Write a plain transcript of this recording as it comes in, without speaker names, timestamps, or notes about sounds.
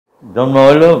জন্ম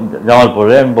হইল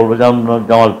জামালপুরে, আমি বলবো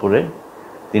জামালপুরে।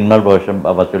 3 মাস বয়সে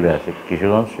বাবা চলে আসে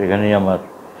কিশোরগঞ্জ, সেখানেই আমার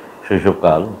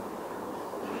শৈশবকাল।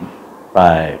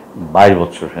 প্রায় 22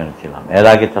 বছর সেখানে ছিলাম। এর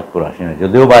আগে চাঁদপুর আসিনি,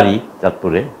 যদিও বাড়ি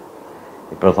চাঁদপুরে।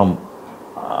 প্রথম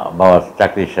বাবার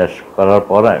চাকরি শেষ করার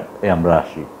পর আমরা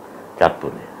আসি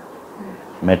চাঁদপুরে।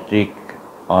 ম্যাট্রিক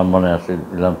আমার মনে আছে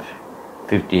দিলাম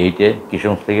 58-এ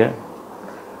কিশোরগঞ্জ থেকে,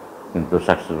 কিন্তু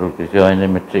সাকসেসফুল কিছু হয়নি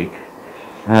ম্যাট্রিক।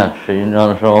 হ্যাঁ, সেই জন্য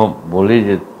অনেক সময় বলি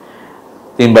যে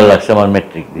 3বার লাগছে আমার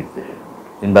ম্যাট্রিক দিতে,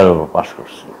 3বার পাস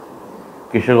করছি।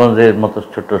 কিশোরগঞ্জের মতো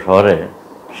ছোট্ট শহরে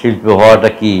শিল্পী হওয়াটা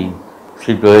কি,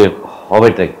 শিল্পী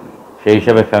হবেটা কি, সেই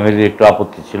হিসাবে ফ্যামিলির একটু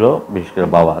আপত্তি ছিল, বিশেষ করে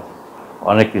বাবার।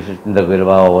 অনেক কিছু চিন্তা করে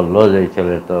বাবা বললো যে এই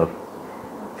ছেলের তোর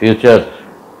ফিউচার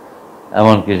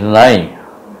এমন কিছু নাই।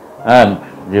 হ্যাঁ,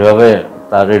 যেভাবে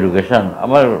তার এডুকেশন,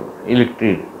 আমার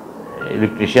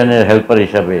ইলেকট্রিশিয়ানের হেল্পার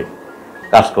হিসাবে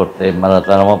কাজ করতে, মানে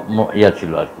তার আমার ইয়া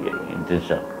ছিল আর কি,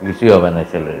 ইন্টেনশন কিছুই হবে না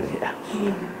ছেলের ইয়া।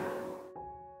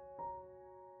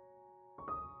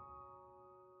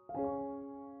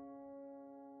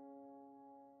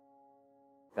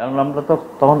 কারণ আমরা তো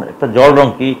তখন একটা জল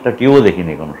রঙকি, একটা টিউবও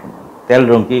দেখিনি কোনো সময়, তেল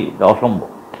রঙকি, এটা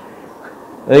অসম্ভব।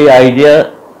 এই আইডিয়া,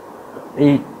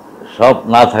 এই সব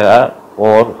না থাকা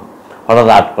পর হঠাৎ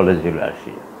আর্ট কলেজে চলে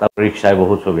আসি। তারপর রিক্সায়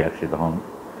বহু ছবি আঁকছি তখন,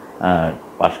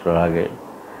 পাস করার আগে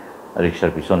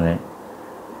রিক্সার পিছনে।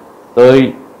 তো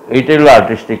এইটাই হলো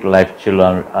আর্টিস্টিক লাইফ ছিল।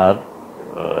 আর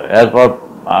এরপর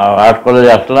আর্ট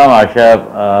কলেজে আসলাম, আসা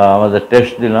আমাদের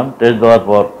টেস্ট দিলাম। টেস্ট দেওয়ার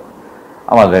পর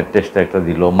আমাদের টেস্টে একটা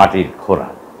দিল মাটির খোড়া,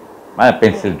 মানে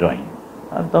পেন্সিল ড্রয়িং।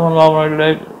 আর তখন আমার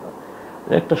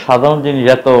একটা সাধারণ জিনিস,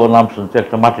 এত নাম শুনছে,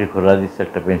 একটা মাটির খোড়া দিচ্ছে,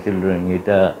 একটা পেন্সিল ড্রয়িং,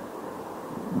 এটা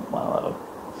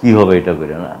কী হবে এটা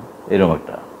করে না, এরকম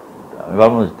একটা। আমি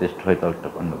ভাবলাম টেস্ট হয়তো একটা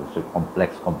অন্য কিছু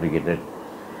কমপ্লেক্স, কমপ্লিকেটেড।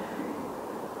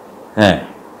 হ্যাঁ,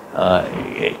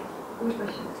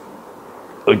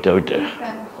 ওইটা ওইটা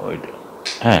ওইটা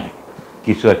হ্যাঁ,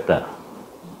 কিছু একটা,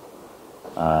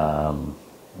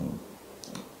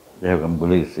 যাই হোক আমি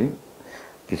বলে গেছি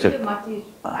কিছু।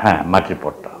 হ্যাঁ, মাটির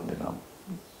পট্টা দিলাম।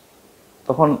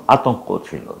 তখন আতঙ্ক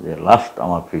ছিল যে লাস্ট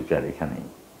আমার ফিউচার এখানেই,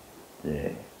 যে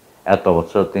এত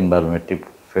বছর 3বার ম্যাট্রিক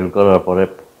ফেল করার পরে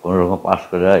কোনো রকম পাস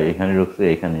করে এখানে ঢুকছে,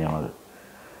 এখানেই আমার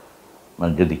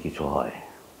মানে যদি কিছু হয়।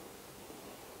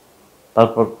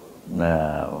 তারপর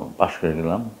পাস করে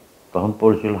গেলাম। তখন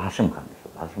পড়েছিল হাসিম খান।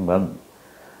 হাসিম খান,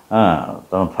 হ্যাঁ,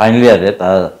 তখন ফাইনাল ইয়ারে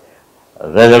তার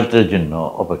রেজাল্টের জন্য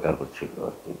অপেক্ষা করছিল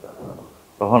আর কি।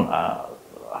 তখন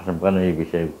হাসিম খানের এই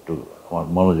বিষয়ে একটু আমার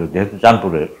মনোযোগ, যেহেতু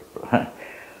চাঁদপুরের, হ্যাঁ,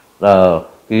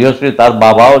 কিউরিয়াসলি তার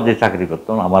বাবাও যে চাকরি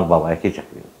করতেন, আমার বাবা একই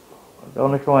চাকরি করতো।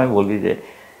 অনেক সময় আমি বলি যে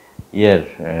ইয়ের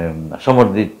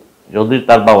সমরজিৎ চৌধুরী,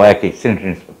 তার বাবা একই সেন্ট্রাল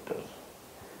ইন্সপেক্টর।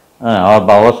 হ্যাঁ, আমার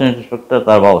বাবাও সেন্ট্রাল ইন্সপেক্টর,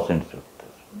 তার বাবাও সেন্ট্রাল ইন্সপেক্টর।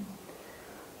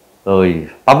 তো ওই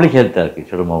পাবলিক হেলথে আর কি,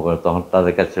 ছোটো মহকুমা। তখন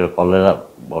তাদের কাছে ছিল কলেরা,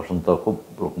 বসন্ত, খুব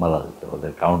লোক মারা যেত,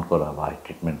 ওদের কাউন্ট করা বা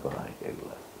ট্রিটমেন্ট করা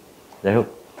এগুলো। যাই হোক,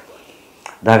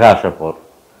 ঢাকা আসার পর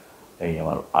এই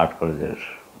আমার আর্ট কলেজের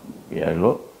ইয়ে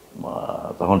এলো।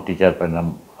 তখন টিচার পেলাম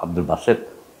আব্দুল বাসেত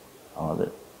আমাদের,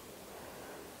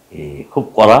 এই খুব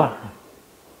কড়া,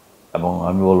 এবং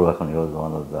আমি বলবো এখন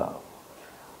one of the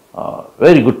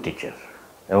very good teacher.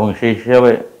 এবং সেই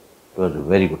হিসাবে ওয়াজ এ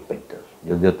ভেরি গুড পেইন্টার।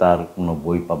 যদিও তার কোনো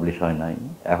বই পাবলিশ হয় নাই,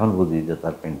 এখন বুঝি যে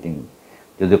তার পেন্টিং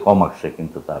যদিও কম আঁকছে,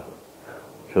 কিন্তু তার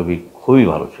ছবি খুবই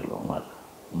ভালো ছিল ওনার।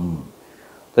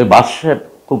 তো এই বাদশাহ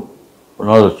খুব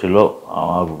নজর ছিল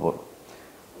আমার উপর,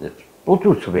 যে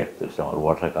প্রচুর ছবি আঁকতে হচ্ছে আমার।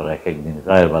 ওয়াটার কালার এক একদিন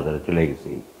রায়ের বাজারে চলে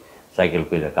গেছি, সাইকেল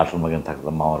করে কাঠল বাগান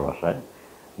থাকতাম মামার বাসায়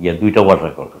গিয়ে 2টা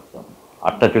ওয়াটার কালার করতাম।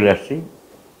 8টা চলে আসছি,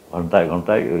 ঘন্টায়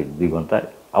ঘন্টায়, ওই 2 ঘন্টায়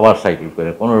আবার সাইকেল করে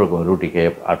কোনো রকম রুটি খেয়ে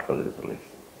আর্ট কলেজে চলে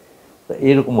এসেছি। তো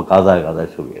এইরকম গাদায় গাদায়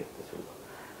ছবি আঁকতেছিল।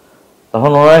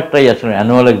 তখন ওরা একটা ইয়ে ছিল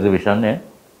অ্যানুয়াল এক্সিবিশনে,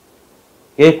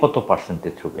 কে কত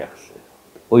পার্সেন্টের ছবি আঁকছে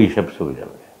ওই হিসাবে ছবি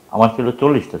যাবে। আমার ছিল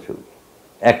 40টা ছবি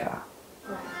একা,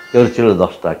 কেউ ছিল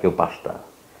 10টা, কেউ 5টা।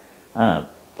 হ্যাঁ,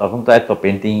 তখন তো এত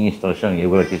পেন্টিং ইনস্টলেশন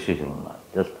এগুলো কিছুই ছিল না,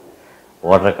 just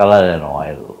water colour and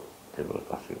oil, যেগুলো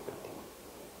ক্লাসিক পেন্টিং।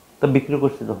 তা বিক্রি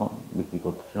করছি, তখন বিক্রি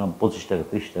করতেছিলাম 25 টাকা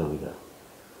 30 টাকা ওইটা,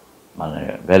 মানে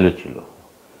ভ্যালু ছিল।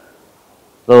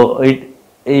 তো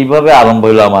এইভাবে আরম্ভ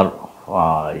হইলো আমার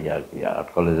ইয়ে আর কি, আর্ট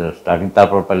কলেজের স্টার্টিং।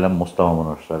 তারপর পাইলাম মোস্তফা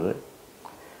মনোর স্যারে,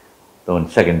 তখন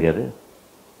সেকেন্ড ইয়ারে।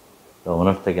 তো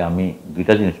ওনার থেকে আমি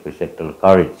 2টা জিনিস পেয়েছি, একটা হলো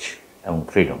কারেজ এবং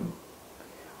ফ্রিডম।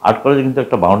 আর্ট কলেজে কিন্তু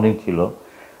একটা বাউন্ডিং ছিল,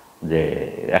 যে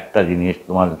একটা জিনিস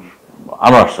তোমার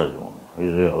আনোয়ার যেমন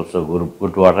অলসো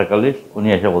গুড ওয়াটার কালার, উনি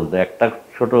এসে বলতো একটা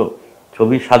ছোট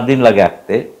ছবি 7 দিন লাগে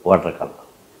আঁকতে ওয়াটার কালার।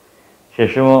 সে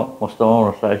সময় মোস্তফা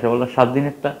মনোর স্যার এসে বললেন 7 দিন,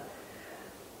 একটা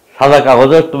সাদা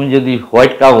কাগজে তুমি যদি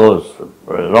হোয়াইট কাগজ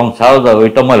রং ছাড়াও দাও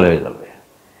ওইটা ময়লা হয়ে যাবে।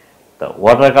 তা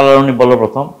ওয়াটার কালার উনি বলো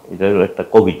প্রথম, এটা হলো একটা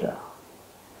কবিতা,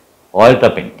 অয়েলটা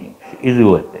পেন্টিং ইজি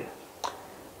ওয়েতে।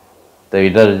 তো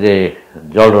এটার যে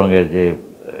জল রঙের যে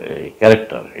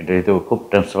ক্যারেক্টার, এটা হয়তো খুব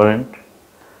ট্রান্সপারেন্ট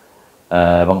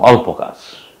এবং অল্প কাজ।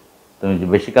 তুমি যে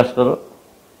বেশি কাজ করো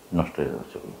নষ্ট হয়ে যাবে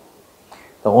ছবি।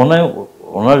 তো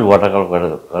ওনার ওয়াটার কালার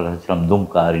করা হয়েছিলাম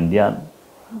দুমকা আর ইন্ডিয়ান।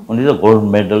 উনি তো গোল্ড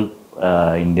মেডেল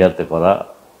ইন্ডিয়াতে করা।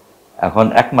 এখন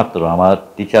একমাত্র আমার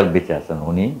টিচার বেঁচে আছেন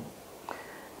উনি,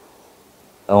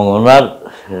 এবং ওনার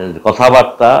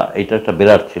কথাবার্তা এটা একটা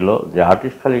বিরাট ছিল যে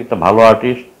আর্টিস্ট খালি একটা ভালো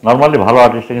আর্টিস্ট, নর্মালি ভালো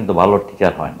আর্টিস্টে কিন্তু ভালো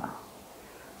টিচার হয় না।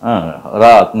 হ্যাঁ,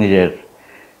 ওরা নিজের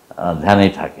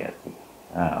ধ্যানেই থাকে আর কি।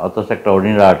 হ্যাঁ, অথচ একটা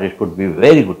ordinary artist could be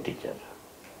very good teacher.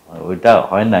 ওইটা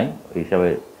হয় নাই, ওই হিসাবে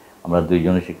আমরা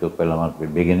দুইজনে শিক্ষক পেলাম আর কি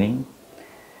বিগিনিং।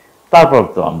 তারপর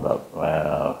তো আমরা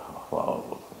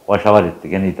পয়সা বাড়ির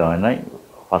থেকে নিতে হয় নাই,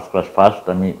 ফার্স্ট ক্লাস ফার্স্ট।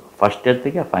 আমি ফার্স্ট ইয়ার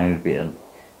থেকে ফাইনাল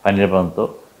ইয়ার পর্যন্ত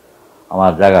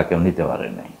আমার জায়গা কেউ নিতে পারে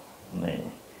নাই।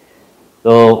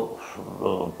 তো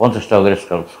 50 টাকা করে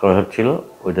স্কলারশিপ ছিল,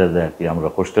 ওইটাতে আর কি আমরা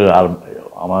হোস্টেল, আর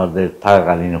আমাদের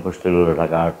থাকাকালীন হোস্টেলগুলো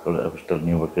Dhaka art college hostel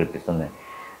new ইয়র্কের পিছনে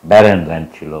ব্যারেন ল্যান্ড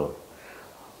ছিল,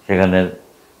 সেখানে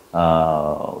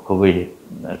খুবই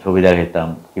ছবি দেখাইতাম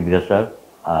কিবিরা স্যার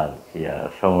আর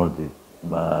সমরজিৎ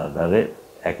বা দ্বারে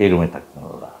একই রুমে থাকতাম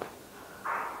ওরা।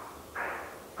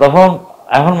 তখন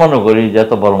এখন মনে করি যে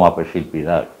এত বড় মাপের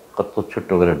শিল্পীরা কত ছোট্ট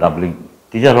করে ডাবলিং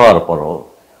টিচার হওয়ার পরও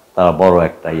তারা বড়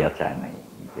একটা চায় নাই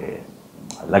যে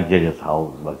লাক্সারিয়াস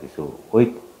হাউস বা কিছু,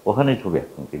 ওখানেই ছবি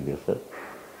আঁকতাম কিবিরা স্যার।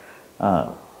 হ্যাঁ,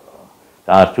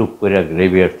 আর চুপ করে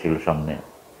গ্রেভিয়ার্ড ছিল সামনে,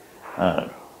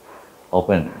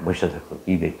 ওপেন বসে থাকতো,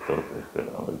 কী দেখতো,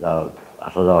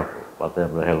 আসা যাওয়ার পাতে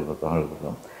আমরা হেল্প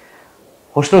করতাম।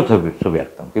 হোস্টেল ছবি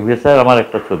আঁকতাম কিবিরা স্যার। আমার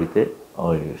একটা ছবিতে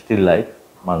ওই স্টিল লাইফ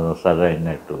মাঝে স্যাররা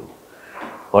এনে একটু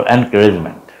ফর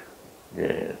এনকারেজমেন্ট যে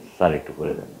স্যার একটু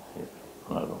করে দেন।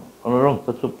 রং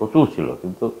প্রচুর ছিল,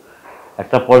 কিন্তু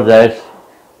একটা পর্যায়ে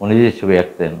উনি যে ছবি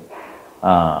আঁকতেন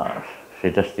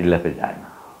সেটা স্টিল লাইফে যায় না।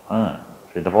 হ্যাঁ,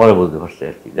 সেটা পরে বলতে পারছি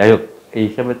আর কি। যাই হোক, এই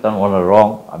হিসাবে তার ওনার রং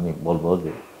আমি বলবো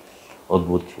যে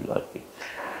অদ্ভুত ছিল আর কি।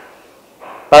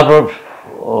 তারপর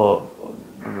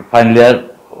ফাইনাল ইয়ার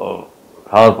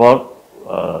খাওয়ার পর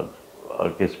আর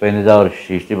কি স্পেনে যাওয়ার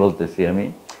হিস্ট্রি বলতেছি আমি।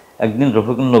 একদিন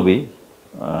রফিকুল নবী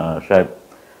সাহেব,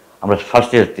 আমরা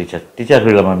ফার্স্ট ইয়ার টিচার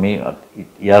হইলাম আমি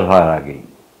ইয়ার হওয়ার আগেই,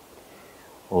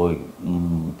 ওই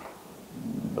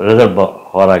রেজাল্ট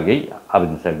হওয়ার আগেই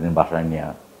আবেদিন স্যার একদিন বাসায় নিয়ে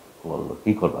বললো,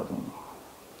 কী করবা তুমি?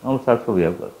 আমার স্যার ছবি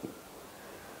আঁকবো আর কি।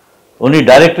 উনি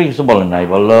ডাইরেক্টলি কিছু বলেন নাই,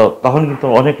 বললো তখন কিন্তু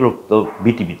অনেক লোক তো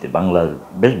বিটিভিতে বাংলার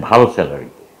বেশ ভালো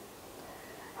স্যালারিতে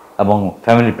এবং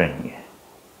ফ্যামিলি প্ল্যানিংয়ে।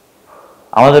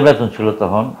 আমাদের বেতন ছিল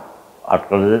তখন আর্ট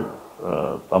কলেজের,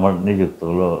 আমার নিযুক্ত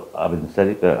হলো আবেদিন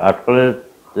স্যারই। আর্ট কলেজ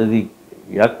যদি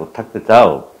থাকতে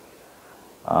চাও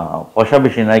পয়সা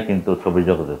বেশি নাই, কিন্তু ছবি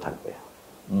জগতে থাকবে।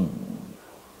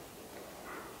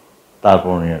 তারপর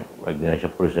উনি একদিন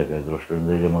এসব পরিচয় করে স্টুডেন্ট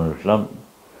মনিরুল ইসলাম,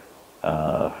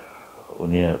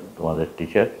 উনি তোমাদের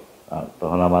টিচার।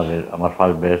 তখন আমার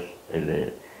ফার্স্ট ব্যাচ এলে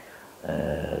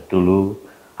টুলু,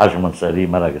 হাসমান স্যারি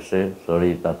মারা গেছে,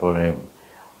 সরি, তারপরে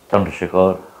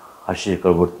চন্দ্রশেখর, হাসি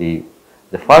Chakraborty,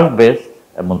 the first batch,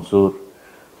 Mansur,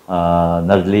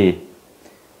 নাজলি,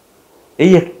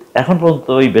 এই এখন পর্যন্ত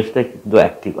ওই ব্যাচটা কিন্তু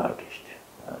অ্যাক্টিভ আর্টিস্ট।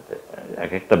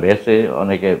 এক একটা ব্যাচে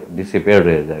অনেকে ডিসিপিয়ার্ড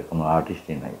হয়ে যায়, কোনো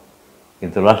আর্টিস্টই নাই,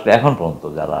 কিন্তু লাস্টে এখন পর্যন্ত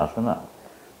যারা আছে না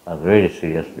তারা ভেরি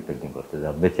সিরিয়াসলি পেন্টিং করতে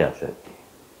যারা বেঁচে আছে আর কি।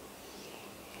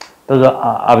 তো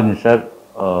আবেদিন স্যার,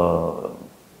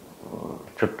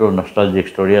 ছোট্ট নস্টালজিক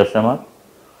স্টোরি আছে আমার।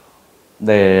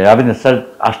 আবেদিন স্যার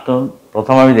আসতেন,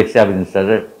 প্রথম আমি দেখছি আবেদিন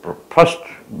স্যারের ফার্স্ট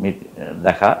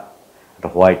দেখা একটা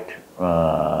হোয়াইট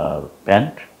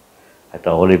প্যান্ট, একটা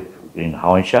অলিভ গ্রিন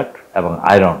হাওয়াই শার্ট এবং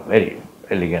আয়রন ভেরি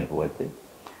এলিগেন্ট ওয়েতে,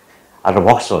 আর একটা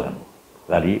ভক্সওয়াগন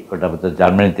গাড়ি, ওটা ভিতরে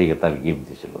জার্মানি থেকে তার গিফট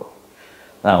দিয়েছিল।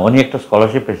 না, উনি একটা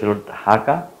স্কলারশিপ পেয়েছিল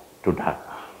ঢাকা টু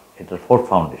ঢাকা, এটা fourth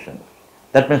foundation.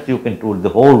 That means you can tour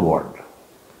the whole world.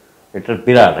 এটার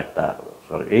বিরাট একটা,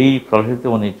 এই স্কলারশিপে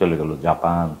উনি চলে গেল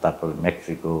জাপান, তারপরে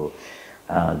মেক্সিকো,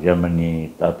 জার্মানি,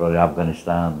 তারপরে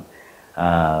আফগানিস্তান,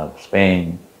 স্পেন,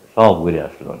 সব ঘুরে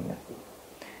আসলো উনি আর কি।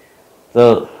 তো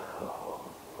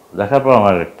দেখার পর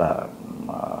আমার একটা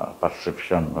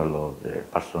পারসেপশন হলো যে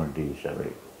পার্সোনালিটি হিসাবে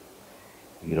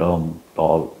এরকম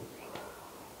টল,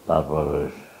 তারপরে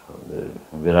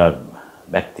বিরাট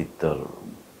ব্যক্তিত্ব,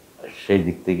 সেই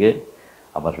দিক থেকে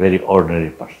আবার ভেরি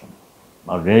অর্ডিনারি পার্সন।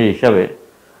 অর্ডিনারি হিসাবে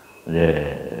যে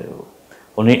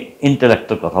উনি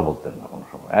ইন্টেলেক্টের কথা বলতেন না কোনো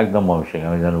সময়, একদম ময়মনসিংহ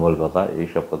আমি যেন বল কথা,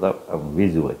 এইসব কথা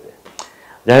বিজি হইতে।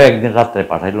 যাই হোক একদিন রাত্রে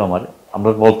পাঠাইলো আমার, আমরা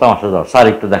বলতাম আসা যাওয়া, স্যার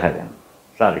একটু দেখা দেন,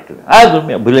 স্যার একটু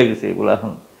তুমি ভুলে গেছি এগুলো,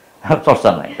 এখন চর্চা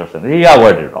নাই, এই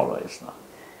অ্যাভয়েডেড অলওয়েজ না।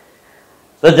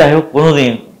 তো যাই হোক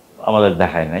কোনোদিন আমাদের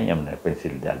দেখায় নাই এমনি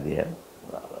পেন্সিল দিয়ে,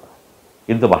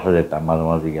 কিন্তু বাসা যেতাম মাঝে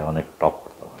মাঝে গিয়ে অনেক টপ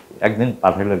করতাম আর কি। একদিন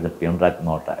পাঠাইলো একজন পিয়ন রাত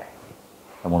 9টায়,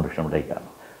 মনির ইসলাম ডাইকা,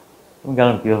 তুমি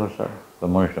গেলাম কী ব্যাপার স্যার?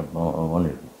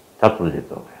 মনির চাঁদপুরে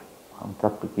যেতে হবে। আমি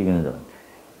চাঁদপুর কী কিনে যাবেন?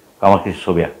 আমার কিছু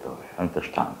ছবি আঁকতে হবে। আমি তো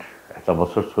স্টান্ট, একটা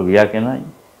বছর ছবি আঁকে নাই,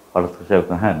 হঠাৎ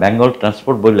করে হ্যাঁ বেঙ্গল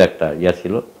ট্রান্সপোর্ট বললে একটা ইয়া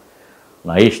ছিল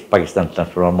না, ইস্ট পাকিস্তান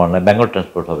ট্রান্সপোর্ট, আমার মনে হয় বেঙ্গল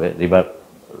ট্রান্সপোর্ট হবে, রিভার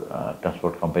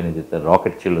ট্রান্সপোর্ট কোম্পানি, যেতে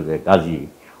রকেট ছিল, যে গাজী,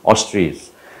 অস্ট্রিচ,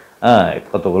 হ্যাঁ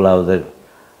কতগুলো ওদের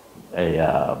এই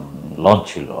লঞ্চ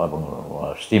ছিল এবং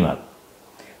স্টিমার।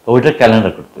 তো ওইটা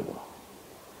ক্যালেন্ডার করতে হবে।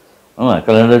 হ্যাঁ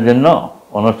ক্যালেন্ডারের জন্য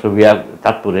ওনার ছবি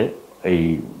চাঁদপুরে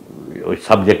ওই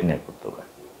সাবজেক্ট নিয়ে করতে হবে।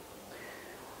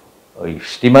 ওই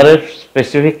স্টিমারের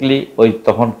স্পেসিফিকলি ওই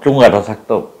তখন চুঙ্গাটা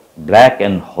থাকতো ব্ল্যাক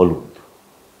অ্যান্ড হলুদ,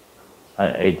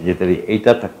 এই যেতে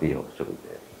এইটা থাকতেই হবে ছবিতে।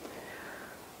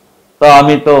 তো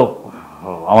আমি তো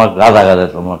আমার গাদা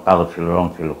তোমার কাগজ ছিল, রং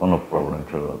ছিল, কোনো প্রবলেম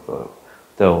ছিল তো।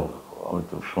 তো আমি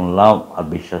তো শুনলাম আর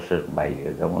বিশ্বাসের বাইরে,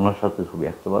 যেমন ওনার সাথে ছবি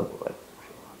আঁকতে পারবো।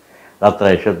 রাত্রে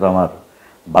এসে তো আমার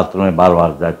বাথরুমে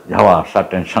বারবার যাওয়া আসা,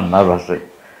 টেনশন, নার্ভাসে,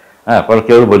 হ্যাঁ পরে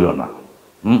কেউ বললো না,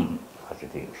 আচ্ছা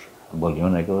ঠিক আছে বলিও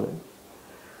না একেবারে।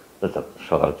 তো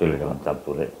সকালে চলে গেলাম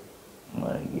চাঁদপুরে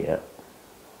গিয়ে,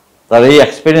 তার এই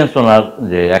এক্সপিরিয়েন্স ওনার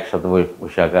যে একসাথে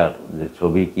বসে আঁকার যে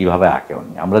ছবি কীভাবে আঁকে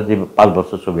উনি, আমরা যে 5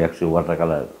 বছর ছবি আঁকছি ওয়াটার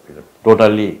কালার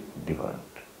টোটালি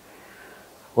ডিফারেন্ট।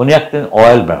 উনি আঁকতেন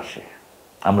অয়েল ব্রাশে,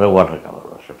 আমরা water colour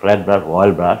ব্রাশে, flat brush,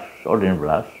 oil brush, ordinary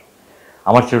brush.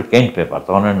 আমার ছিল কেন্ট পেপার,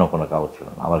 তখন অন্য কোনো কাগজ ছিল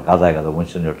না। আমার গাদায়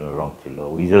উইনস্টন নিউটনের রং ছিল,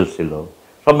 উইজেল ছিল,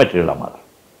 সব মেটেরিয়াল আমার।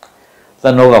 তা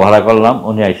নৌকা ভাড়া করলাম,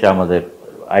 উনি এসে আমাদের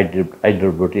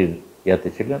আইড্রোব্রুটির ইয়াতে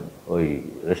ছিলেন, ওই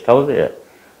রেস্ট হাউসে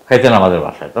খাইতেন আমাদের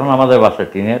বাসায়। তখন আমাদের বাসায়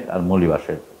টিনের আর মুলি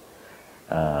বাসের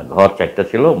ঘর 4টা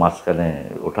ছিল, মাঝখানে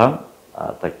উঠান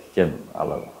আর তার কিচেন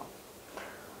আলাদা।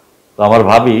 তো আমার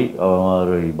ভাবি, আমার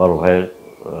ওই বড় ভাইয়ের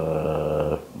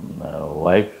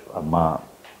ওয়াইফ আর মা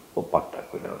খুব পাকটা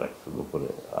করে রাখছে উপরে,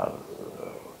 আর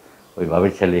ওই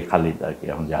ভাবির ছেলে খালিদ আর কি,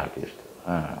 এখন যে আর্টিস্ট,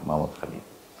 হ্যাঁ মোহাম্মদ খালিদ,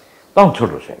 তখন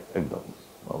ছোটো সে একদম,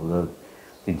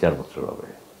 3-4 বছর হবে।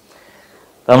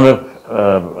 তা আমরা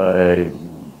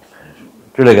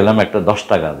চলে গেলাম একটা 10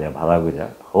 টাকা দেয়া ভাড়া করে,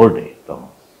 হোল ডে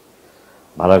তখন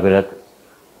ভাড়া করে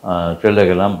চলে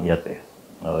গেলাম ইয়াতে,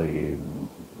 ওই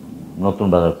নতুন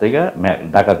বাজার থেকে,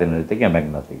 ঢাকা ট্রেনের থেকে,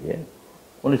 মেঘনা থেকে।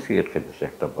 উনি সিগারেট খেতেছে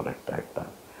একটা পর একটা,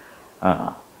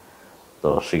 হ্যাঁ। তো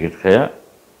সিগারেট খেয়ে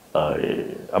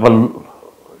আবার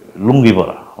লুঙ্গি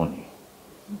পরা উনি,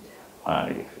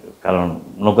 কারণ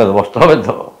নৌকাতে বসতে হবে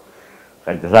তো,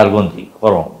 খাইতেছে আর গঞ্জি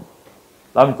গরম।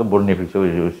 আমি তো বোর্ড নিয়ে ফিরছি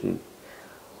বসে।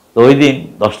 তো ওই দিন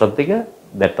 10টার থেকে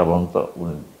 1:30 পর্যন্ত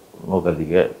উনি নৌকার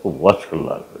দিকে খুব ওয়াচ করলো,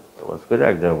 আর ওয়াচ করে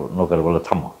এক জায়গায় নৌকার বলে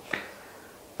থামো।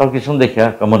 তার কিছু দেখে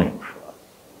কেমন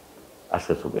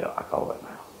আজকে ছবি আঁকা হবে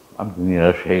না। আমি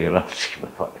নিরাশ হয়ে গেলাম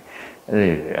ব্যাপারে,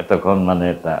 এতক্ষণ মানে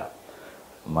এটা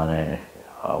মানে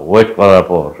ওয়েট করার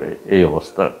পর এই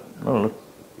অবস্থা।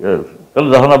 তাহলে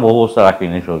যখন বহু অবস্থা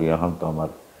রাখিনি ছবি, এখন তো আমার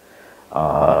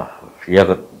ইয়ে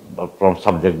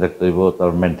সাবজেক্ট দেখতে হইব, তার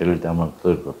মেন্টালিটি আমার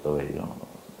তৈরি করতে হবে।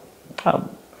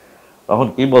 তখন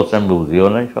কী বলছে আমি বুঝিও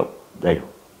নাই সব। যাই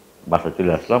হোক বাসা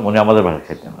চলে আসলাম, উনি আমাদের বাসায়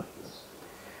খাইতেন আর কি।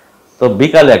 তো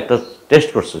বিকালে একটা টেস্ট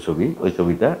করছে ছবি, ওই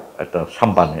ছবিটা একটা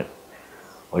সাম্পানের,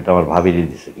 ওইটা আমার ভাবিয়ে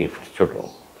দিচ্ছে গিফট, ছোটো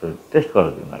টেস্ট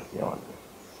করার জন্য আর কি আমাদের।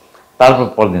 তারপর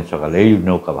পরদিন সকালে এই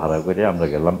নৌকা ভাড়া করে আমরা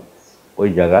গেলাম ওই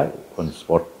জায়গায়, কোন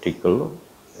স্পট ঠিক করলো,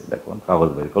 দেখলাম কাগজ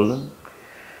বের করলেন।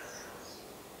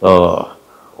 তো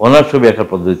ওনার ছবি আঁকার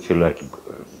পদ্ধতি ছিল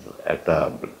একটা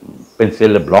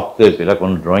পেন্সিলে ব্লক তৈরি করে,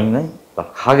 কোনো ড্রয়িং নেই, তার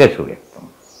খাগে ছবি একদম।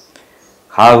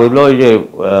 খাগ হইলো ওই যে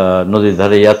নদীর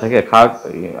ধারে ইয়া থাকে খাগ,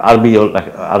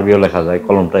 আরবিও লেখা যায়,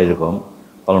 কলমটা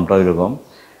এরকম।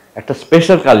 একটা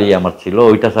স্পেশাল কালি আমার ছিল,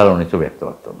 ওইটা ছাড়া উনি ছবি আঁকতে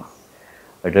পারতো না।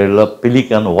 এটা হলো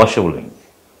পেলিকান ওয়াশেবল ইঙ্ক,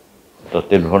 তো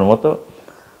তেলভর মতো।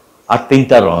 আর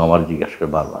 3টা রঙ আমার জিজ্ঞাসা করে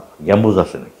বারবার, গ্যাম্বুজ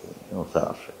আছে নাকি? স্যার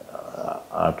আছে।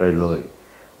 আরটা হইলো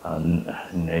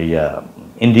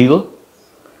ইন্ডিগো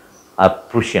আর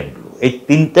প্রুশিয়ান ব্লু, এই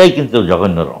 3টাই কিন্তু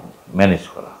জঘন্য রঙ, ম্যানেজ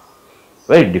করা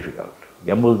ভেরি ডিফিকাল্ট।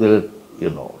 গ্যাম্বুজ দিলে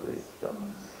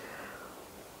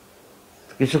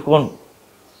কিছুক্ষণ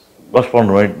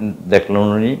 10-15 মিনিট দেখলেন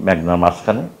উনি মেঘনার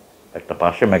মাঝখানে, একটা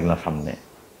পাশে মেঘনার সামনে,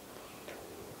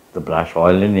 তো ব্রাশ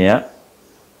অয়েলে নিয়ে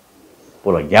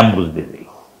পুরো গ্যাম্বুজ দিয়ে দিল।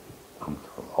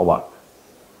 অবাক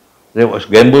যে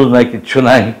গ্যাম্বুজ নাই, কিচ্ছু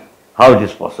নাই, how it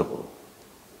is possible.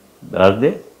 Brush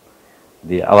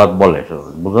দিয়ে আবার বলে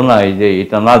বুঝো না, এই যে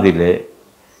এটা না দিলে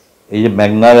এই যে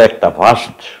মেঘনার একটা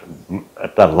ভাস্ট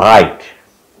একটা লাইট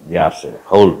যে আছে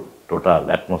হোল টোটাল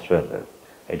অ্যাটমসফিয়ারের,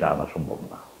 এটা আনা সম্ভব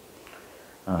না।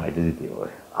 হ্যাঁ, এটা দিতে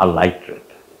হবে। আর লাইট রেট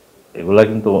এগুলা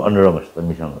কিন্তু অন্য রঙের সাথে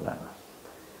মিশানো যায় না।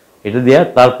 এটা দিয়ে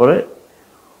তারপরে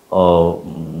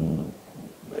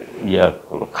ইয়া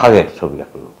খাগের ছবি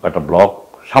আঁকলো, একটা ব্লক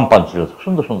সাম্পান ছিল,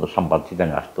 সুন্দর সুন্দর সাম্পান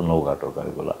চিটাঙে আসতো, নৌকা টোকা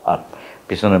এগুলো, আর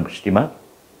পিছনে স্টিমার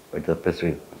ওইটা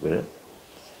স্পেসিফিক করে।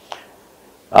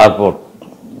 তারপর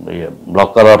ব্লক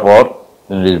করার পর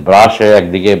ব্রাশে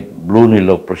একদিকে ব্লু নিল,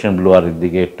 প্রশান্ত ব্লু, আর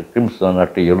একদিকে একটা ক্রিমসন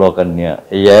একটা ইয়েলো কার নিয়ে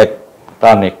এই এক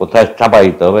টানে কোথায় চাপা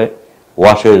দিতে হবে,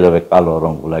 ওয়াশ হয়ে যাবে কালো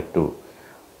রঙগুলো একটু,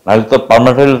 নাহলে তো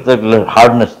পার্মানেন্ট হইলে তো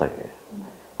হার্ডনেস থাকে।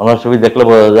 ওনার ছবি দেখলে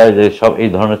বোঝা যায় যে সব এই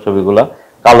ধরনের ছবিগুলা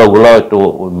কালোগুলো একটু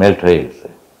মেল্ট হয়ে গেছে,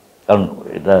 কারণ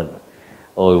এটা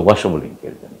ওই ওয়াশেবল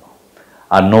ইঙ্কের জন্য।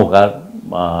 আর নৌকার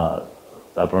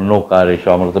তারপর নৌকার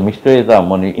এইসব আমরা তো মিক্সড হয়ে যেতাম,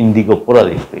 মানে ইন্ডিগো পোড়া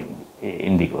দিচ্ছে,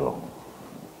 ইন্ডিগো রঙ।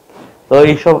 তো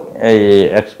এইসব এই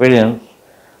এক্সপিরিয়েন্স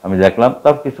আমি দেখলাম।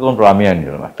 তার কিছুক্ষণ পর আমি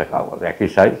আনিলাম একটা কাগজ একই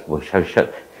সাইজ, বৈশাখের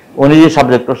সাথে উনি যে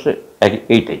সাবজেক্ট করছে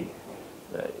এইটাই,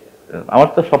 আমার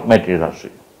তো সব ম্যাটেরিয়াল আছে,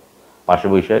 পাশে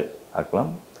বৈশাখ আঁকলাম।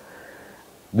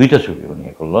 দুইটা ছবি উনি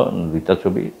করলো, দুইটা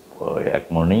ছবি এক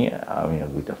মর্নিং, আমি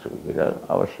দুইটা ছবি করে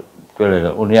আবার চলে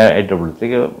গেল। উনি AW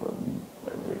থেকে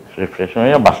রিফ্রেশ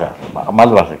হয়ে বাসা,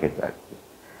 আমাদের বাসা খেতে আর কি।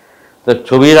 তো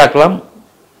ছবি রাখলাম,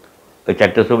 ওই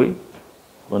চারটে ছবি।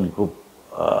 উনি খুব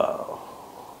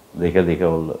দেখে দেখে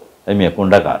বললো, এই মেয়ে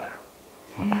কোনটা কার,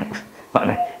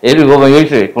 মানে এরকম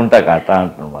হয়েছে কোনটা কার টান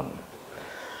মানে।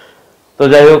 তো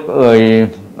যাই হোক, ওই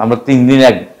আমরা 3 দিন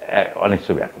অনেক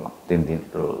ছবি আঁকলাম, 3 দিন।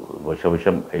 তো বৈশাখ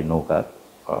বৈশাখ এই নৌকার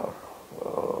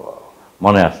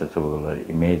মনে আসছে ছবিগুলোর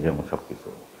ইমেজ এবং সব কিছু।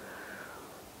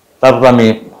 তারপর আমি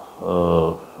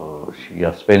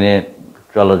স্পেনে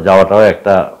যাওয়াটাও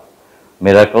একটা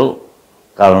মেরাকল,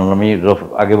 কারণ আমি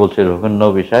আগে বলছি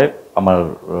রবীন্দ্র বিষয় আমার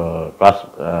ক্লাস,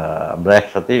 আমরা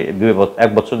একসাথে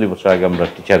 1 বছর 2 বছর আগে আমরা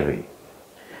টিচার হই।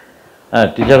 হ্যাঁ,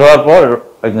 টিচার হওয়ার পর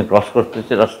একদিন ক্রস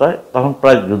করতেছে রাস্তায়, তখন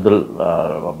প্রায় যুদ্ধ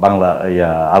বাংলা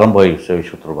আরম্ভ হয়ে গেছে ওই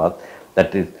সূত্রপাত। দ্যাট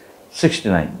ইজ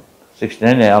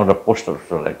 69 আমরা পোস্টার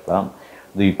লিখতাম।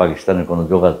 2 পাকিস্তানের কোনো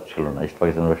যোগাযোগ ছিল না, ইস্ট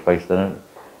পাকিস্তান ওয়েস্ট পাকিস্তানের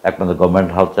একমাত্র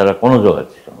গভর্নমেন্ট হাউস ছাড়া কোনো যোগাযোগ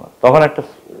ছিল না। তখন একটা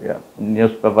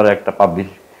নিউজ পেপারে একটা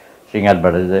পাবলিশিং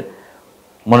অ্যাডভার্টাইজে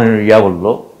মনির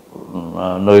বললো,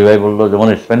 নবী ভাই বললো যে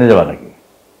মনে স্পেনে যাবা নাকি?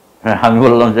 হ্যাঁ, আমি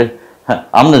বললাম যে হ্যাঁ,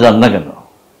 আপনি যান না কেন?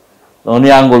 তো উনি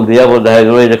আঙ্গুল দিয়া দেখা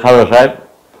গেল এই যে খাজা সাহেব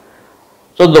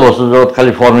 14 বছর যাবৎ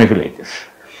খালি ফর্মে ফিলাইতেছে,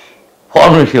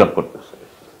 ফর্মে ফিল আপ করতেছে।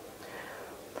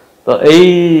 তো এই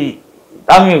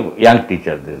আমি ইয়াং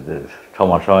টিচারদের 6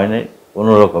 মাস হয় নাই,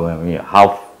 কোনো রকমে আমি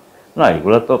হাফ না,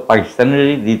 এগুলো তো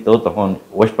পাকিস্তানেরই দিত তখন,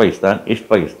 West Pakistan east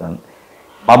Pakistan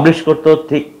publish করতো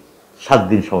ঠিক 7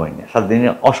 দিন সময় নেই, 7 দিনে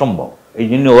অসম্ভব। এই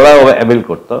জন্য ওরা অ্যাভেল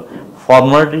করতো,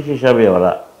 ফর্মালিটিস হিসাবে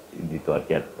ওরা দিত আর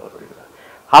কি।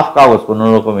 হাফ কাগজ কোনো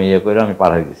রকম ইয়ে করে আমি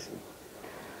পাঠাই দিচ্ছি।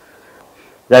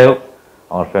 যাই হোক,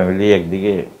 আমার ফ্যামিলি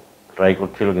একদিকে ট্রাই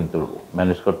করছিল কিন্তু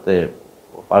ম্যানেজ করতে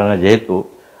পারে না, যেহেতু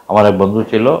আমার এক বন্ধু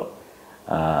ছিল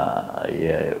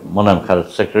মোনাম খার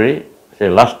সেক্রেটারি, সে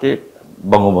লাস্টে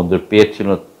বঙ্গবন্ধুর পেয়ে ছিল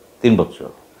 3 বছর,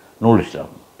 Nurul Islam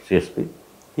CSP,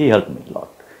 he help me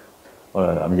লট।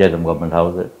 আমি যাইতাম গভর্নমেন্ট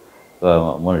হাউসে,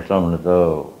 মনির ইসলাম তো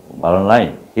ভালো নাই,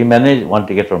 হি manage 1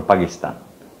 ticket from Pakistan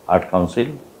art council,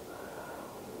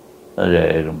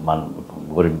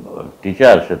 গরিব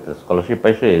টিচার, সে স্কলারশিপ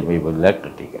পাইছে, এই বললে একটা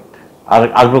টিকিট, আর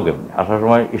আসবো কেমনি, আসার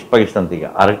সময় ইস্ট পাকিস্তান থেকে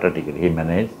আরেকটা টিকিট হি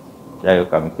ম্যানেজ। যাই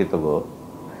হোক, আমি কৃতজ্ঞ।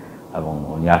 এবং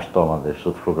উনি আসতো আমাদের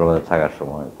শুক্রবারে থাকার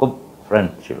সময়, খুব ফ্রেন্ড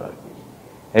ছিল আর কি।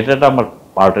 এটা আমার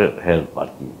পার্টের হেল্প আর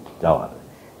কি যাওয়ার।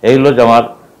 এইগুলো যে আমার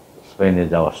স্পেনে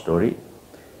যাওয়ার স্টোরি।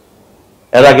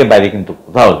 এর আগে বাইরে কিন্তু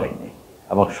কোথাও যাইনি,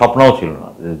 এবং স্বপ্নও ছিল না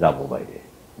যে যাবো বাইরে,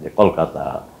 যে কলকাতা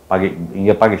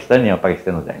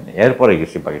পাকিস্তানও যায়নি। এরপরে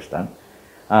গেছি পাকিস্তান,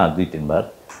 হ্যাঁ 2-3 বার,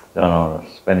 যখন আমার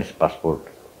স্প্যানিশ পাসপোর্ট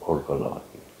হোল্ড করলাম আর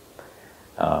কি,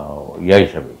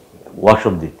 হিসাবে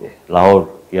ওয়ার্কশপ দিতে লাহোর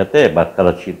বা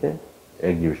করাচিতে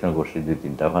এক্সিবিশন করছি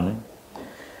 2-3টা ওখানে।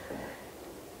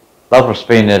 তারপর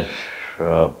স্পেনের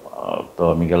তো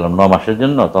আমি গেলাম 9 মাসের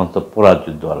জন্য, তখন তো পুরা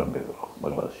যুদ্ধ আরম্ভ হয়ে গেল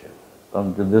বাংলাদেশে। তখন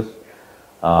যুদ্ধের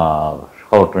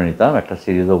খবরটা নিতাম, একটা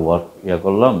সিরিজ অফ ওয়ার্ক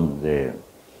করলাম যে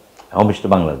হোমিস্ট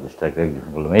বাংলাদেশটা একটা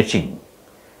এক্সিবিশন করলাম, এচিং।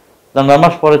 তা 9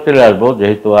 মাস পরে চলে আসবো,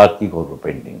 যেহেতু আর কি করবো,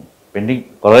 পেন্টিং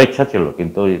করার ইচ্ছা ছিল,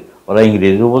 কিন্তু ওরা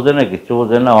ইংরেজিও বোঝে না, কিছু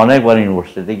বোঝে না। অনেকবার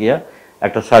ইউনিভার্সিটিতে গিয়া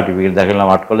একটা সার্টিফিকেট দেখালাম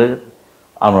আর্ট কলেজের,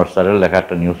 আনোয়ার স্যারের লেখা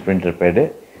একটা নিউজ প্রিন্টের প্যাডে,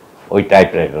 ওই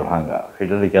টাইপরাইটার ভাঙা,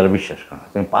 সেটা দেখে আর বিশ্বাস করে না।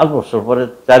 তুমি 5 বছর পরে,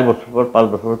 4 বছর পর, 5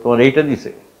 বছর পর তোমার এইটা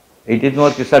দিছে, এইটাই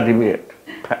তোমার কি সার্টিফিকেট?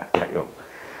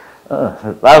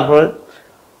 তারপরে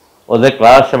ওদের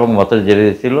ক্লাস এবং মতের জেরে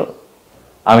ছিল,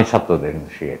 আমি ছাত্রদের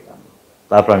কিন্তু শিখাইতাম।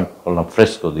 তারপর আমি করলাম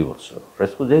ফ্রেস্কো 2 বছর।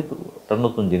 ফ্রেস্কো যেহেতু একটা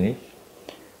নতুন জিনিস,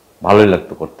 ভালোই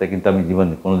লাগতো করতে, কিন্তু আমি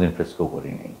জীবনে কোনোদিন ফ্রেস্কো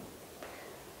করিনি।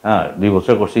 হ্যাঁ, 2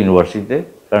 বছর করছি ইউনিভার্সিটিতে,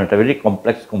 কারণ এটা ভেরি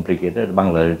কমপ্লেক্স, কমপ্লিকেটেড।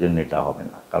 বাংলাদেশের জন্য এটা হবে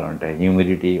না, কারণ এটা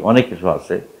হিউমিডিটি অনেক কিছু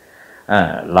আছে।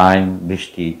 হ্যাঁ, লাইম,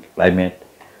 বৃষ্টি, ক্লাইমেট,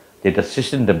 যেটা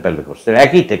সিস্টেম টেম্পেলে করছে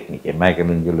একই টেকনিকে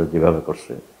মাইকেলেঞ্জেলো যেভাবে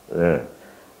করছে,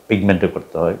 পিগমেন্টে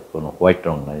করতে হয়, কোনো হোয়াইট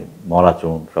রং নাই, মরা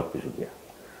চুন সব কিছু দিয়ে।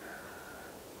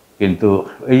 কিন্তু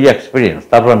এই যে এক্সপিরিয়েন্স,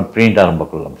 তারপর আমি প্রিন্ট আরম্ভ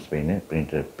করলাম স্পেনে,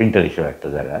 প্রিন্টার হিসেবে একটা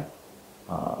জায়গায়।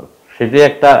 সেটি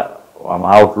একটা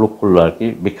আউটলুক করলো আর কি।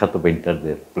 বিখ্যাত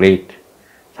পেইন্টারদের প্লেট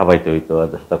ছাপাইতে হইতো,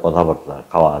 ওদের সাথে কথাবার্তা,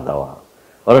 খাওয়া দাওয়া,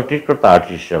 ওরা ট্রিট করতো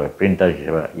আর্টিস্ট হিসাবে, প্রিন্টার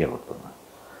হিসেবে ইয়ে করতো না।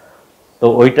 তো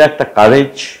ওইটা একটা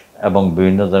কারেজ, এবং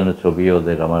বিভিন্ন ধরনের ছবি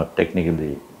ওদের আমার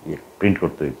টেকনিক্যালি প্রিন্ট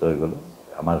করতে হইতো। ওইগুলো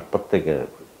আমার প্রত্যেকের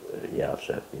ইয়ে আছে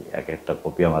আর কি, এক একটা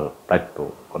কপি আমার প্রাপ্য,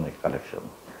 অনেক কালেকশন।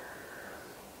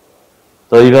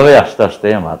 তো এইভাবে আস্তে আস্তে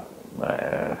আমার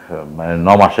মানে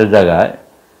 9 মাসের জায়গায়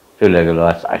চলে গেল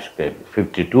আজকে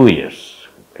 52 ইয়ার্স।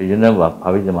 এই জন্য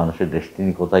ভাবি যে মানুষের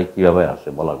ডেস্টিনি কোথায় কীভাবে আসে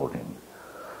বলা কঠিন।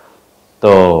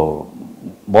 তো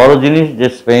বড় জিনিস যে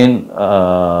স্পেন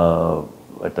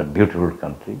একটা বিউটিফুল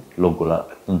কান্ট্রি, লোকগুলা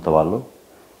অত্যন্ত ভালো,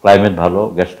 ক্লাইমেট ভালো,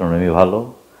 গ্যাস্ট্রোনমি ভালো।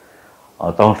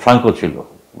 তখন ফ্রাঙ্কো ছিল,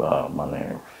 মানে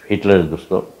হিটলারের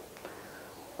দোস্ত।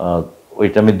 ওই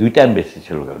টাইমে 2টা এমবেসি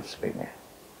ছিল স্পেনে।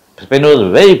 Spain was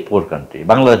very poor country,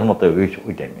 বাংলাদেশের মতো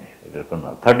ওই টাইমে। এটার কোনো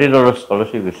 $30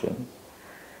 স্কলারশিপ গেছেন।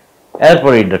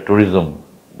 এরপরে এটা ট্যুরিজম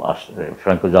আসছে,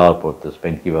 ফ্রাঙ্কো যাওয়ার পর তো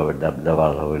স্পেন কীভাবে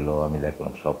ডেভেলপ হইলো আমি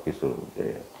দেখলাম সব কিছু। যে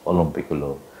অলিম্পিক হলো,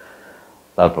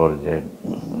 তারপর যে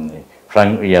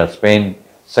স্পেন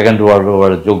সেকেন্ড ওয়ার্ল্ড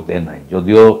ওয়ারে যোগ দেয় নাই,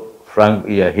 যদিও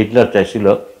হিটলার চাইছিল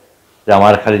যে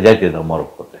আমার খালি যাইতে দাও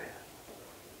মরক্কোতে,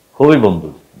 খুবই বন্ধু,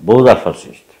 বহুত আর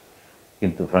ফাসিস্ট,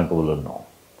 কিন্তু ফ্রাঙ্কো বলল ন,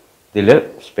 দিলে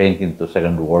স্পেন কিন্তু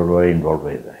সেকেন্ড ওয়ার্ল্ড ওয়ারে ইনভলভ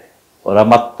হয়ে যায়।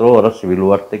 ওরা সিভিল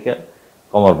ওয়ার থেকে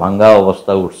কমর ভাঙ্গা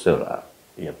অবস্থা উঠছে ওরা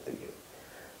ইয়ার থেকে।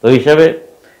 তো হিসাবে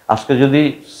আজকে যদি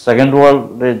সেকেন্ড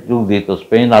ওয়ার্ল্ডে যোগ দিই, তো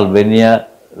স্পেন, আলবেনিয়া,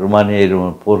 রোমানিয়া,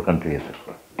 এরকম 4 কান্ট্রি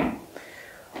থাকবে।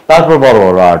 তারপর বড়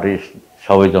বড় আর্টিস্ট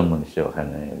সবাই জন্ম নিচ্ছে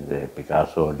ওখানে, যে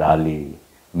পিকাসো, ডালি,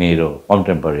 মিরো,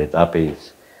 কন্টেম্পোরারি, তাপিস।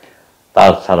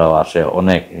 তাছাড়াও আসে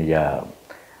অনেক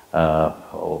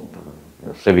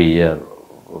সেভিয়ার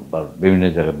বা বিভিন্ন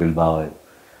জায়গায় বিলবাও,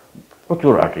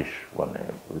 প্রচুর আর্টিস্ট। মানে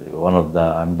ওয়ান অফ দ্য,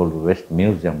 আমি বলবো, বেস্ট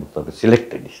মিউজিয়াম, তবে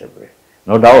সিলেক্টেড হিসেবে।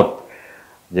 নো ডাউট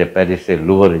যে প্যারিসের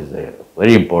লুভার ইজ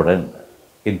ভেরি ইম্পর্ট্যান্ট,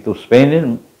 কিন্তু স্পেনের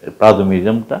প্রাদো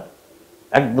মিউজিয়ামটা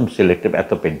একদম সিলেক্টিভ,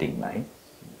 এত পেন্টিং নাই।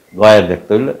 গয়া দেখতে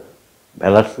হইলে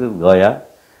ভেলাস্কেজ, গয়া,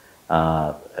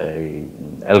 এই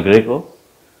এল গ্রেকো,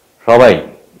 সবাই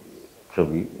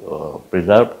ছবি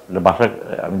প্রিজার্ভ। বাসা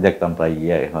আমি দেখতাম প্রায়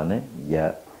এখানে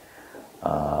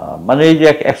মানে এই যে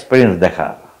একটা এক্সপিরিয়েন্স দেখা,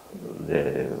 যে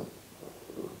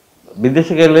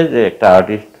বিদেশে গেলে যে একটা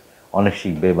আর্টিস্ট অনেক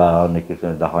শিখবে বা অনেক কিছু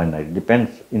হয় না,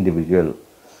 ডিপেন্ডস ইন্ডিভিজুয়াল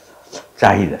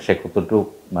চাহিদা, সে কতটুকু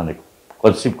মানে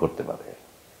কনসিভ করতে পারে।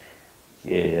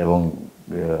 এবং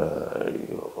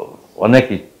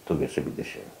অনেকই তো গেছে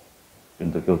বিদেশে,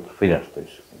 কিন্তু কেউ ফিরে আসতে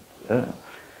হয়েছে। হ্যাঁ,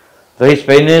 তো এই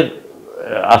স্পেনের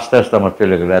আস্তে আস্তে আমার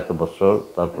চলে গেলো এত বছর।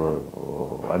 তারপর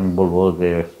আমি বলবো যে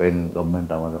স্পেন গভর্নমেন্ট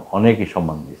আমাদের অনেকই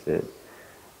সম্মান দিয়েছে।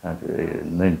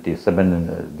 97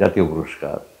 জাতীয়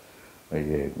পুরস্কার, ওই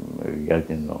যে ইয়ার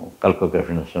জন্য,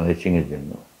 ক্যালকোগ্রাফি, ন্যাশনাল এচিংয়ের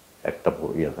জন্য একটা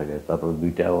ইয়ে থাকে। তারপর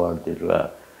 2টা অ্যাওয়ার্ড, যেটা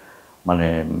মানে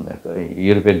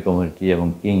ইউরোপিয়ান কমিউনিটি এবং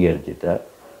কিংয়ের, যেটা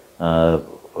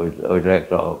ওইটা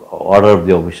একটা order of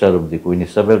the officer of the queen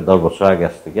Isabel 10 বছর আগে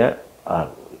আজ থেকে। আর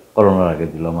করোনার আগে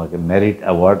দিল আমাকে মেরিট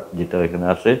অ্যাওয়ার্ড, যেটা এখানে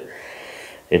আছে।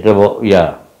 এটা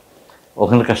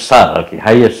ওখানকার স্যার আর কি,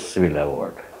 হাইয়েস্ট সিভিল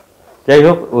অ্যাওয়ার্ড। যাই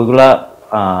হোক, ওইগুলা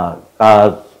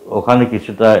কাজ ওখানে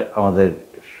কিছুটা আমাদের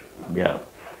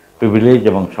প্রিভিলেজ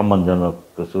এবং সম্মানজনক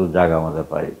কিছু জায়গা আমাদের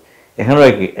পাই। এখানেও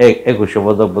একুশে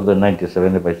পদক বোধহয়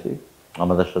 97-এ পাইছি।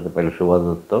 আমাদের সাথে পাইল শোভা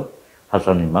দত্ত,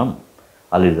 হাসান ইমাম,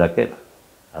 আলী জাকের,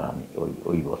 আর আমি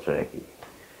ওই বছর একই।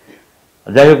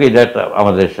 যাই হোক, এটা একটা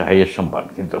আমাদের হাইয়েস্ট সম্মান।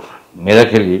 কিন্তু মেরা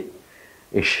খেলি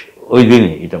ওই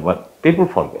দিনই এটা, পিপুল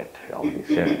ফরগেট।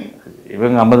 এবং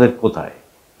আমাদের কোথায়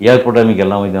এয়ারপোর্টে আমি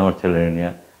গেলাম ওই দিন আমার ছেলেরা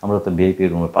নিয়ে, আমরা তো ভিআইপি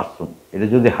রুমে পাচ্ছুম। এটা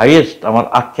যদি হাইয়েস্ট আমার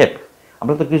আক্ষেপ,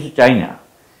 আমরা তো কিছু চাই না,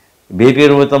 ভিআইপি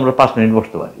রুমে তো আমরা 5 মিনিট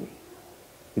বসতে পারি,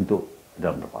 কিন্তু এটা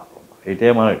আমরা পারবো না। এটাই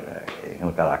আমার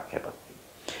এখানকার আক্ষেপ আর কি।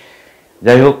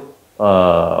 যাই হোক,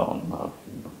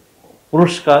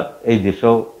 পুরস্কার এই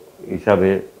দেশেও হিসাবে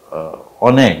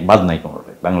অনেক বাদ নাই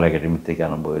কোনোটাই, বাংলা একাডেমি থেকে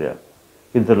আরম্ভ করে।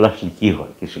 কিন্তু লাস্টলি কী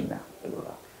হয়, কিছুই না।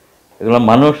 এগুলো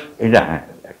মানুষ, এটা হ্যাঁ,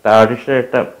 একটা আর্টিস্টের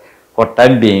একটা ফর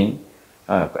টাইম বিইং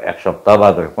এক সপ্তাহ বা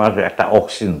 1 মাস একটা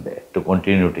অক্সিজেন দেয় to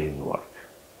continue to his work.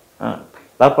 হ্যাঁ,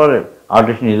 তারপরে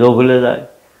আর্টিস্ট নিজেও ভুলে যায়,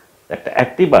 একটা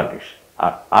অ্যাক্টিভ আর্টিস্ট।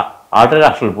 আর আর্টের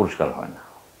আসলে পুরস্কার হয় না।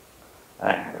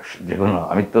 হ্যাঁ, যে কোনো,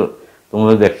 আমি তো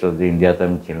তোমরা দেখছো যে ইন্ডিয়াতে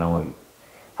আমি ছিলাম, ওই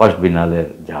ফার্স্ট বিনালের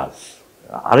জাহাজ,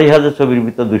 2,500 ছবির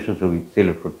ভিতর 200 ছবি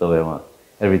সিলেক্ট করতে হবে আমার,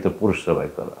 এর ভিতর পুরস্কার বাই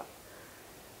করা।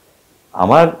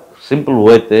 আমার সিম্পল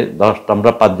ওয়েতে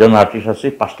আমরা 5 জন আর্টিস্ট আছি,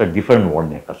 5টা ডিফারেন্ট ওয়ার্ড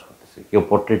নিয়ে কাজ করতেছি। কেউ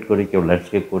পোর্ট্রেট করি, কেউ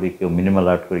ল্যান্ডস্কেপ করি, কেউ মিনিমাল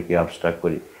আর্ট করি, কেউ অ্যাবস্ট্রাক্ট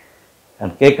করি।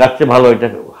 অ্যান্ড কে কাটছে ভালো, এটা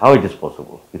হাউ ইট ইজ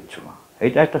পসিবল, কিচ্ছু না।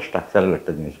 এটা একটা স্ট্রাকচারাল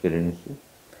একটা জিনিস করে নিচ্ছি,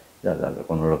 যা যা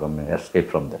কোনো রকমের escape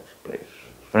from that place.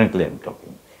 Frankly I am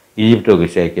talking. ইজিপ্টেও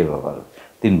গেছি একই ব্যাপার,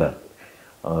 3বার,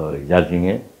 ওই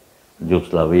জার্জিংয়ে,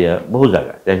 যুগোস্লাভিয়া, বহু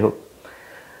জায়গায়। যাই হোক,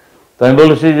 তো আমি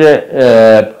বলেছি যে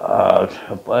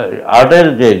আর্টের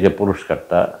যে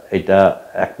পুরস্কারটা, এটা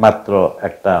একমাত্র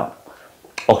একটা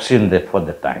অক্সিজেন দেয় ফর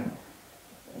দ্য টাইম,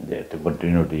 যে to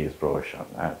continue to his profession.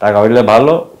 টাকা হইলে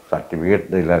ভালো, সার্টিফিকেট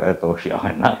দিলে এত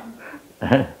হয় না।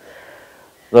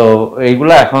 তো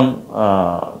এইগুলো এখন,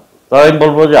 তো আমি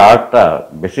বলবো যে আর্টটা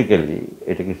বেসিক্যালি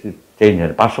এটা কিছু চেঞ্জ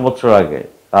হয়। 500 বছর আগে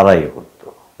তারা ইয়ে করতো,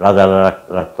 রাজারা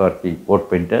রাখতো আর কি কোট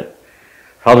পেন্টার,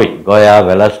 সবই গয়া,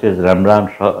 ভেলাস্কেজ, রেমব্রান্ড,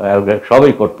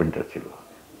 সবই কোট পেন্টার ছিল।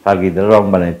 সার্গিদের রং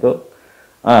বানাইতো,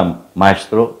 হ্যাঁ,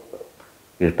 মায়েস্ত্রো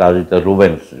তাজিত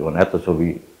রুবেন্স, মানে এত ছবি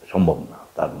সম্ভব না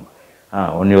তার। হ্যাঁ,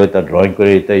 উনি হয়তো ড্রয়িং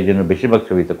করে দিত, এই জন্য বেশিরভাগ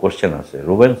ছবিতে কোশ্চেন আছে,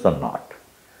 রুবেন্স আর নট।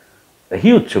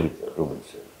 হিউজ ছবি তো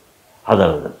রুবেন্সের, হাজার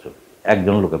হাজার ছবি,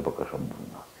 একজন লোকের পক্ষে সম্ভব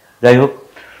না। যাই হোক,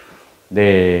 যে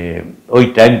ওই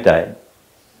টাইমটায়,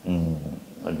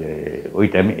 যে ওই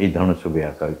টাইমে এই ধরনের ছবি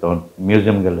আঁকা হয়। তখন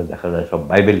মিউজিয়াম গেলে দেখা যায় সব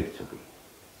বাইবেলিক ছবি,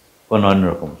 কোনো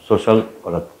অন্যরকম সোশ্যাল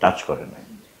ওরা টাচ করে নাই।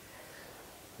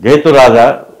 যেহেতু রাজা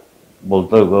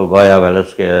বলতো গয়া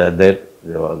ভ্যালেসকেদের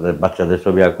বাচ্চাদের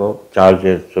ছবি আঁকো,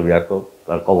 চার্চের ছবি আঁকো,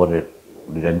 তার কবরের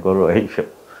ডিজাইন করো, এইসব।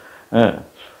 হ্যাঁ,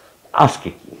 আজকে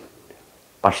কি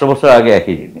 500 বছর আগে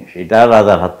একই জিনিস, এটা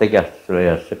রাজার হাত থেকে চলে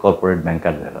আসছে কর্পোরেট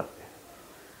ব্যাংকারদের হাতে।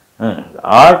 হ্যাঁ,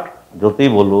 আর্ট যতই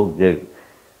বলুক যে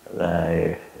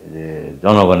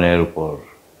জনগণের উপর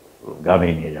গ্রামে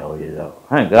নিয়ে যাও, ইয়ে যাও,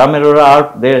 হ্যাঁ, গ্রামের ওরা art,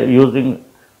 they using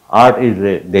art is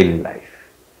a daily life.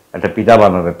 একটা পিঠা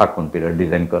বানাবে, পাক্কন পিঠা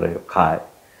ডিজাইন করে খায়,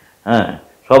 হ্যাঁ,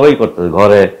 সবাই করতে,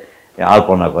 ঘরে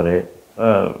আলপনা করে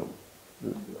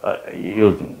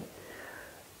ইউজিং।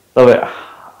 তবে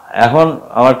এখন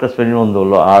আমার একটা শ্রেণীর বন্ধু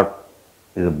হলো art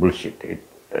is a bullshit, it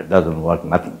doesn't work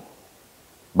nothing,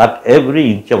 but every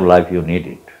inch of life you need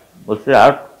it. বলছে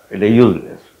আর্ট এটা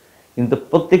ইউজলেস, কিন্তু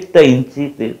প্রত্যেকটা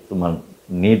ইঞ্চিতে তোমার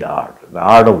need art,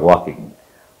 art of walking,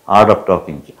 art of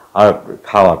talking, art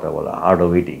খাওয়াটা বলা, আর্ট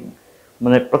অফ ইটিং,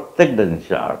 মানে প্রত্যেকটা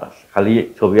জিনিসের আর্ট আছে। খালি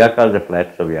ছবি আঁকা, যে ফ্ল্যাট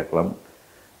ছবি আঁকলাম,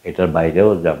 এটার বাইরেও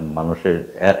যা মানুষের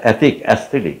এথিক,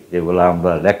 অ্যাস্থেটিক, যেগুলো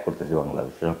আমরা ল্যাক করতেছি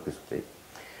বাংলাদেশে সব কিছুতেই,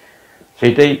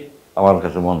 সেইটাই আমার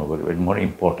কাছে মনে করি মোর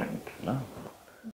ইম্পর্ট্যান্ট, না?